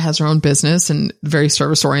though has her own business and very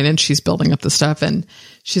service oriented. She's building up the stuff and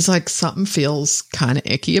she's like, something feels kind of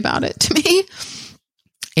icky about it to me.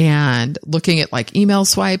 And looking at like email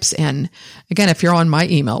swipes. And again, if you're on my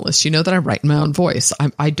email list, you know that I write in my own voice.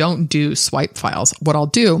 I don't do swipe files. What I'll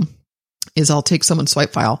do is I'll take someone's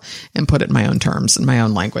swipe file and put it in my own terms, in my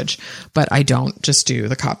own language. But I don't just do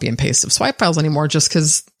the copy and paste of swipe files anymore, just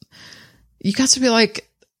because you got to be like,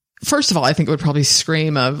 first of all, I think it would probably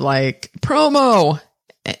scream of like promo.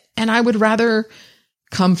 And I would rather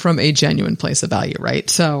come from a genuine place of value, right?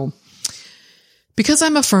 So because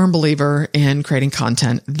I'm a firm believer in creating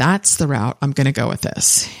content, that's the route I'm going to go with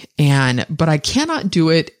this. But I cannot do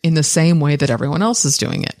it in the same way that everyone else is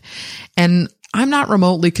doing it. And I'm not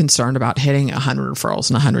remotely concerned about hitting 100 referrals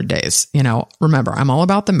in 100 days. Remember, I'm all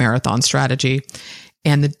about the marathon strategy.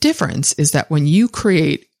 And the difference is that when you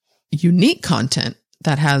create unique content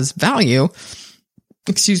that has value,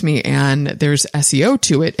 and there's SEO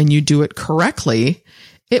to it and you do it correctly,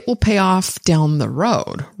 it will pay off down the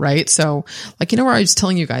road, right? So like, where I was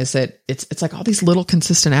telling you guys that it's like all these little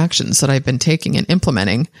consistent actions that I've been taking and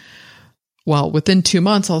implementing. Well, within 2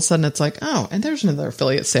 months, all of a sudden it's like, oh, and there's another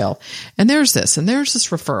affiliate sale and there's this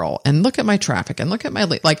referral and look at my traffic and look at my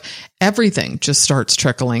lead. Like everything just starts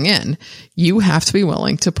trickling in. You have to be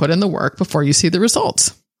willing to put in the work before you see the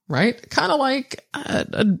results, right? Kind of like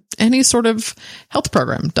any sort of health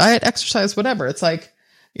program, diet, exercise, whatever. It's like,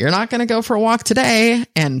 you're not going to go for a walk today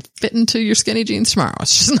and fit into your skinny jeans tomorrow.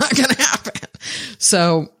 It's just not going to happen.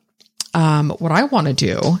 So, what I want to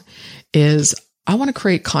do is I want to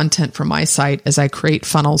create content for my site as I create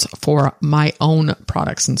funnels for my own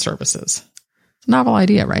products and services. Novel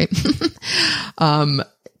idea, right?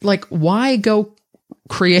 Like why go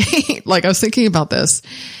create, like I was thinking about this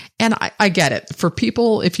and I get it for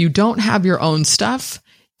people. If you don't have your own stuff,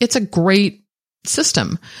 it's a great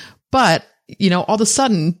system, but all of a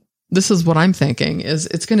sudden, this is what I'm thinking is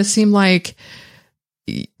it's going to seem like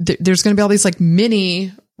there's going to be all these like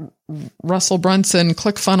mini Russell Brunson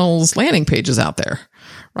ClickFunnels landing pages out there.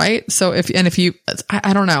 Right. So if you,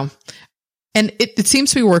 I don't know. And it seems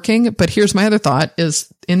to be working, but here's my other thought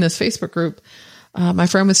is in this Facebook group, my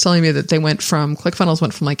friend was telling me that ClickFunnels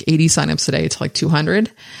went from like 80 signups a day to like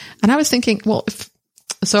 200. And I was thinking, well,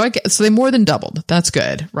 so they more than doubled. That's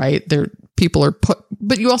good, right? People are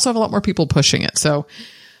but you also have a lot more people pushing it. So,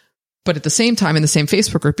 but at the same time, in the same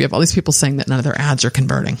Facebook group, you have all these people saying that none of their ads are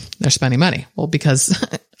converting. They're spending money. Well, because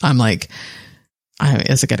I'm like,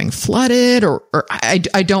 is it getting flooded or I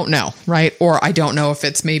don't know, right? Or I don't know if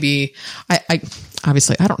it's maybe, I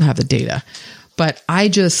obviously I don't have the data, but I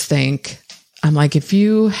just think I'm like, if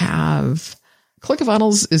you have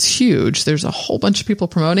ClickFunnels is huge. There's a whole bunch of people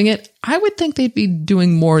promoting it. I would think they'd be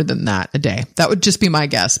doing more than that a day. That would just be my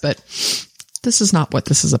guess, but this is not what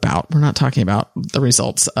this is about. We're not talking about the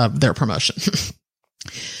results of their promotion.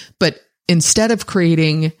 But instead of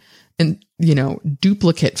creating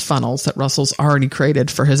duplicate funnels that Russell's already created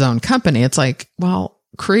for his own company, it's like, well,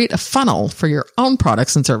 create a funnel for your own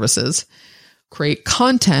products and services, create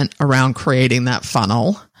content around creating that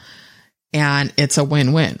funnel, and it's a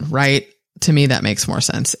win-win, right? To me, that makes more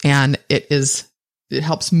sense. And it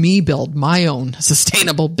helps me build my own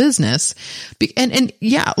sustainable business. And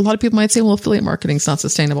yeah, a lot of people might say, well, affiliate marketing is not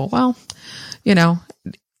sustainable. Well,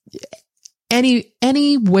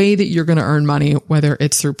 any way that you're going to earn money, whether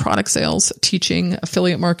it's through product sales, teaching,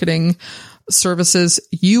 affiliate marketing services,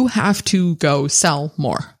 you have to go sell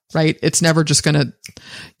more, right? It's never just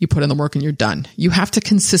you put in the work and you're done. You have to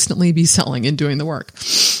consistently be selling and doing the work.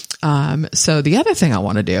 So the other thing I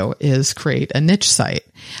want to do is create a niche site.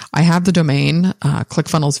 I have the domain,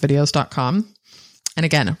 clickfunnelsvideos.com. And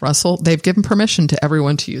again, Russell, they've given permission to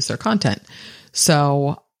everyone to use their content.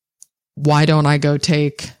 So why don't I go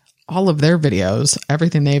take all of their videos,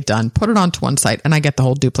 everything they've done, put it onto one site, and I get the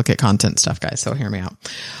whole duplicate content stuff, guys. So hear me out.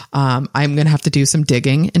 I'm going to have to do some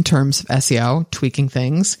digging in terms of SEO, tweaking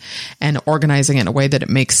things and organizing it in a way that it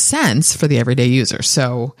makes sense for the everyday user.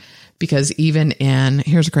 So because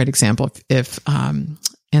here's a great example. If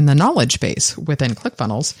in the knowledge base within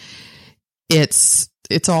ClickFunnels, it's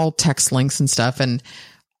all text links and stuff. And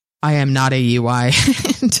I am not a UI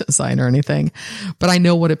designer or anything, but I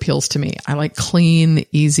know what appeals to me. I like clean,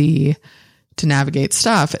 easy to navigate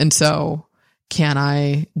stuff. And so can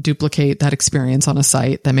I duplicate that experience on a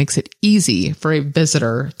site that makes it easy for a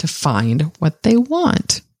visitor to find what they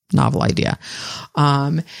want? Novel idea.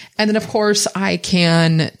 And then of course I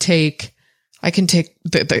can take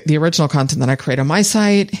the original content that I create on my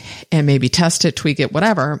site and maybe test it, tweak it,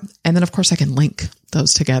 whatever. And then of course I can link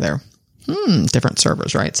those together. Different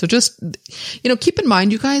servers, right? So just, keep in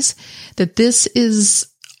mind, you guys, that this is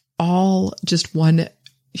all just one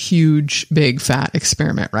huge, big, fat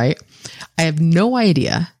experiment, right? I have no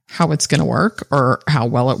idea how it's going to work or how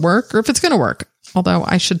well it works or if it's going to work. Although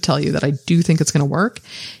I should tell you that I do think it's going to work.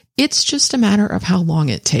 It's just a matter of how long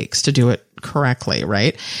it takes to do it correctly,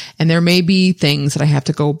 right? And there may be things that I have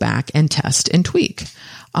to go back and test and tweak.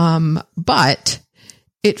 But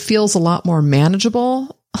it feels a lot more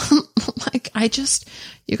manageable.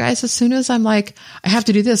 You guys, as soon as I'm like, I have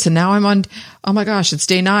to do this and now I'm on, oh my gosh, it's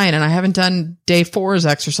day 9 and I haven't done day 4's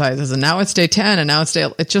exercises and now it's day 10 and now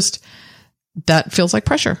that feels like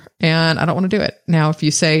pressure and I don't want to do it. Now, if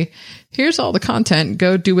you say, here's all the content,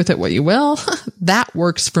 go do with it what you will, that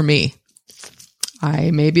works for me.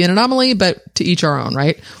 I may be an anomaly, but to each our own,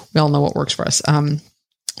 right? We all know what works for us.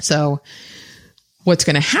 So what's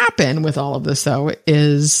going to happen with all of this though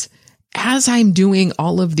is as I'm doing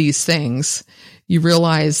all of these things, you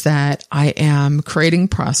realize that I am creating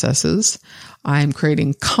processes, I'm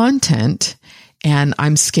creating content, and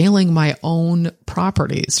I'm scaling my own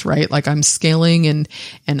properties, right? Like I'm scaling and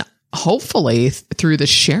hopefully through the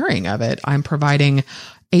sharing of it, I'm providing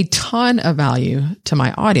a ton of value to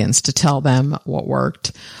my audience to tell them what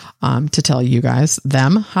worked, to tell you guys,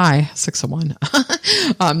 them, hi, 601,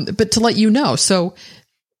 but to let you know. So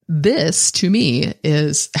this to me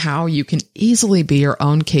is how you can easily be your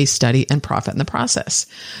own case study and profit in the process.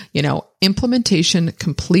 You know, implementation,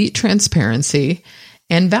 complete transparency,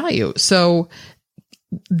 and value. So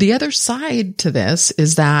the other side to this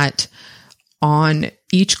is that on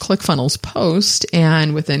each ClickFunnels post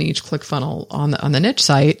and within each ClickFunnel on the niche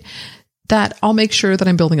site, that I'll make sure that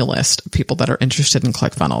I'm building a list of people that are interested in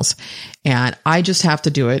ClickFunnels. And I just have to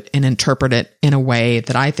do it and interpret it in a way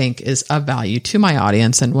that I think is of value to my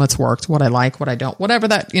audience and what's worked, what I like, what I don't, whatever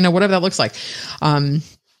that looks like. And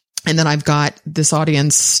then I've got this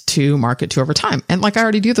audience to market to over time. And like I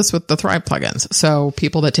already do this with the Thrive plugins. So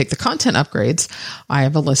people that take the content upgrades, I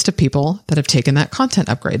have a list of people that have taken that content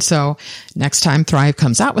upgrade. So next time Thrive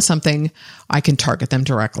comes out with something, I can target them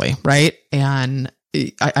directly, right? And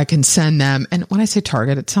I can send them. And when I say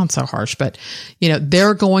target, it sounds so harsh, but you know,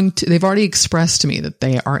 they've already expressed to me that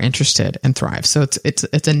they are interested in Thrive. So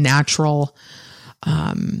it's a natural,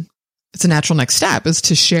 it's a natural next step is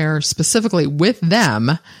to share specifically with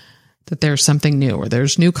them that there's something new or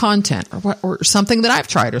there's new content or something that I've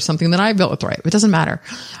tried or something that I've built with Thrive. It doesn't matter.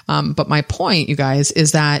 But my point, you guys,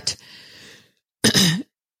 is that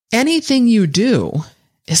anything you do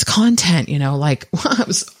is content, you know, like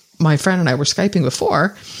my friend and I were Skyping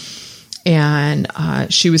before and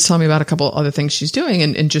she was telling me about a couple other things she's doing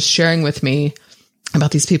and just sharing with me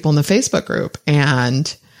about these people in the Facebook group.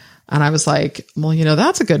 And I was like, well, you know,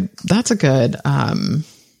 that's a good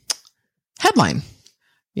headline.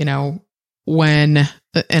 You know,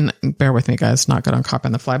 and bear with me, guys, not good on copy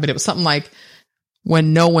on the fly, but it was something like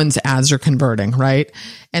when no one's ads are converting, right?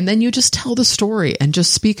 And then you just tell the story and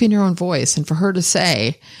just speak in your own voice. And for her to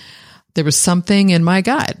say, there was something in my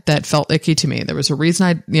gut that felt icky to me. There was a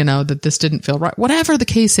reason that this didn't feel right, whatever the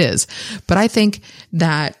case is. But I think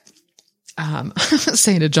that,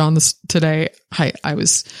 saying to John this today, I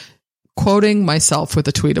was quoting myself with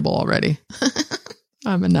a tweetable already.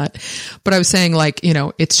 I'm a nut. But I was saying like, you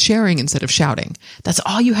know, it's sharing instead of shouting. That's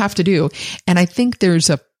all you have to do. And I think there's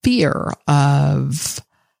a fear of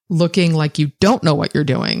looking like you don't know what you're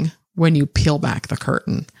doing when you peel back the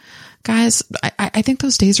curtain. Guys, I think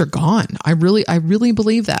those days are gone. I really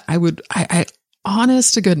believe that. I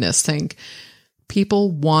honest to goodness think people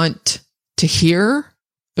want to hear,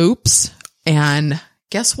 oops, and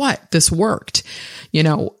guess what? This worked. You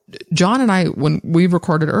know, John and I, when we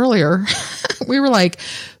recorded earlier, we were like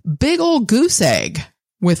big old goose egg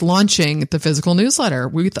with launching the physical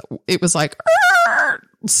newsletter. It was like,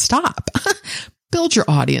 stop, build your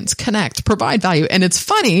audience, connect, provide value. And it's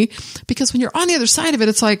funny because when you're on the other side of it,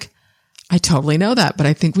 it's like, I totally know that, but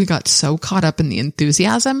I think we got so caught up in the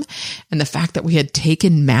enthusiasm and the fact that we had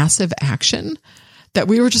taken massive action that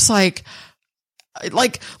we were just like,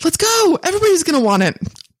 let's go. Everybody's going to want it.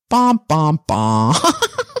 Bom, bom, bom.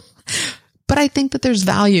 But I think that there's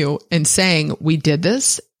value in saying we did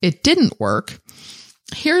this. It didn't work.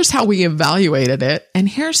 Here's how we evaluated it. And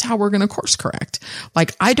here's how we're going to course correct.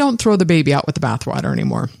 Like I don't throw the baby out with the bathwater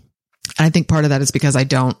anymore. And I think part of that is because I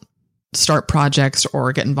don't start projects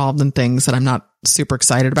or get involved in things that I'm not super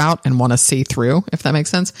excited about and want to see through, if that makes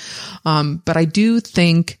sense. But I do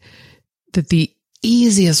think that the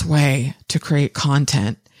easiest way to create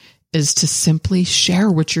content is to simply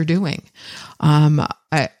share what you're doing.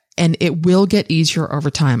 And it will get easier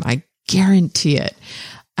over time. I guarantee it.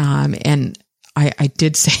 And I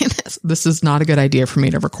did say this is not a good idea for me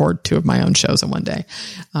to record 2 of my own shows in one day.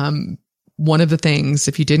 One of the things,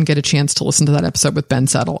 if you didn't get a chance to listen to that episode with Ben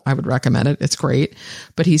Settle, I would recommend it. It's great.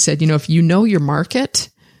 But he said, you know, if you know your market,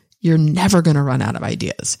 you're never going to run out of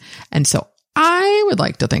ideas. And so I would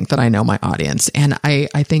like to think that I know my audience. And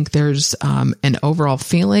I think there's an overall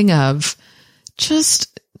feeling of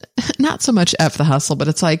just not so much F the hustle, but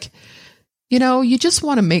it's like, you know, you just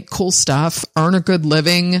want to make cool stuff, earn a good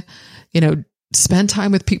living, you know, spend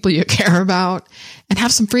time with people you care about and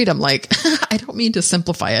have some freedom. Like, I don't mean to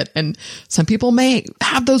simplify it. And some people may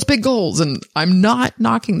have those big goals and I'm not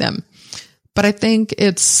knocking them, but I think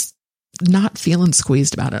it's not feeling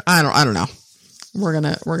squeezed about it. I don't know. We're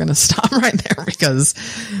going to stop right there because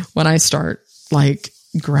when I start like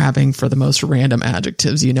grabbing for the most random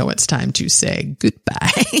adjectives, you know, it's time to say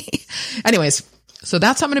goodbye. Anyways, so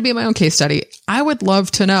that's how I'm going to be in my own case study. I would love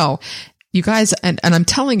to know you guys. And I'm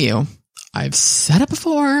telling you, I've said it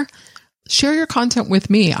before. share your content with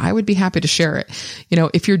me. I would be happy to share it.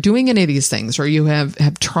 If you're doing any of these things, or you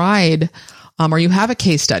have tried, or you have a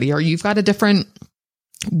case study, or you've got a different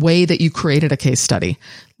way that you created a case study,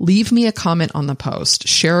 leave me a comment on the post,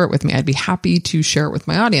 share it with me. I'd be happy to share it with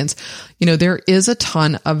my audience. There is a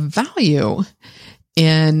ton of value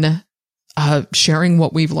in sharing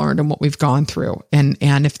what we've learned and what we've gone through. And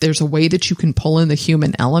if there's a way that you can pull in the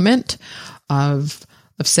human element of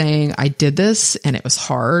saying, I did this and it was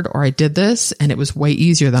hard, or I did this and it was way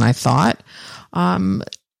easier than I thought,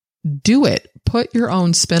 do it. Put your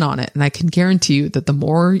own spin on it. And I can guarantee you that the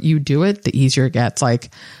more you do it, the easier it gets.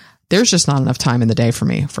 Like, there's just not enough time in the day for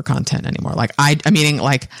me for content anymore. Like I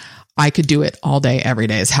could do it all day, every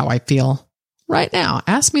day is how I feel right now.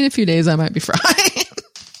 Ask me in a few days, I might be fried.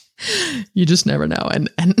 You just never know. And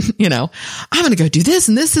I'm going to go do this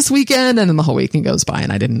and this weekend. And then the whole weekend goes by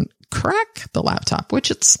and I didn't crack the laptop,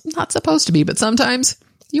 which it's not supposed to be, but sometimes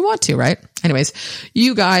you want to, right? Anyways,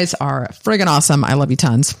 you guys are friggin' awesome. I love you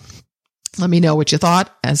tons. Let me know what you thought.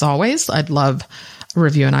 As always, I'd love a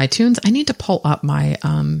review on iTunes. I need to pull up my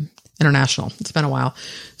international. It's been a while.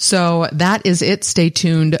 So that is it. Stay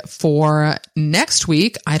tuned for next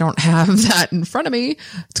week. I don't have that in front of me.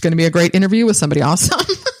 It's going to be a great interview with somebody awesome.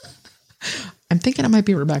 I'm thinking it might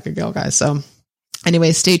be Rebecca Gill, guys. So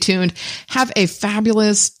anyway, stay tuned. Have a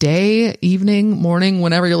fabulous day, evening, morning,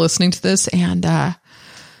 whenever you're listening to this. And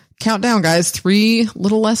count down, guys.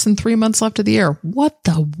 Little less than 3 months left of the year. What?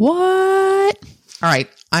 All right.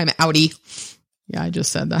 I'm outie. Yeah, I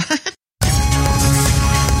just said that.